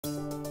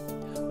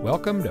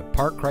Welcome to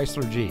Park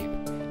Chrysler Jeep,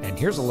 and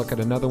here's a look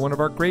at another one of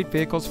our great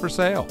vehicles for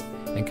sale,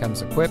 and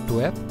comes equipped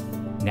with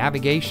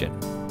navigation,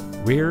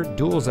 rear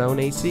dual zone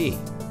AC,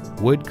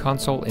 wood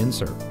console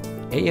insert,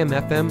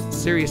 AM/FM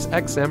Sirius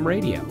XM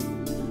radio,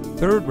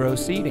 third row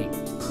seating,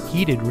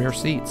 heated rear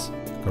seats,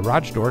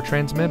 garage door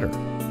transmitter,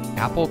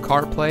 Apple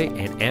CarPlay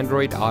and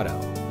Android Auto,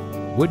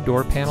 wood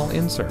door panel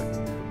insert,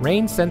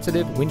 rain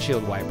sensitive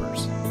windshield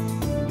wipers.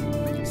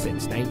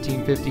 Since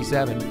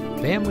 1957,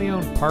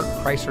 family-owned Park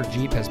Chrysler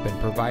Jeep has been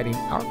providing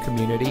our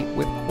community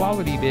with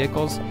quality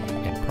vehicles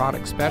and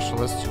product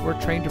specialists who are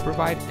trained to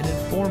provide an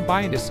informed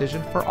buying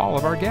decision for all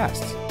of our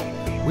guests.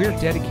 We are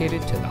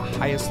dedicated to the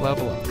highest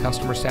level of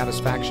customer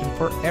satisfaction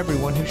for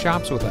everyone who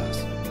shops with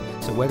us.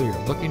 So whether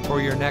you're looking for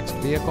your next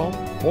vehicle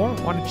or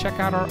want to check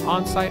out our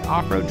on-site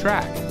off-road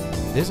track,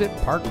 visit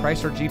Park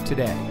Chrysler Jeep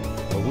today,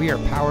 where we are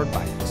powered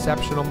by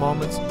exceptional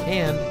moments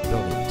and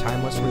building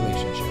timeless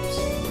relationships.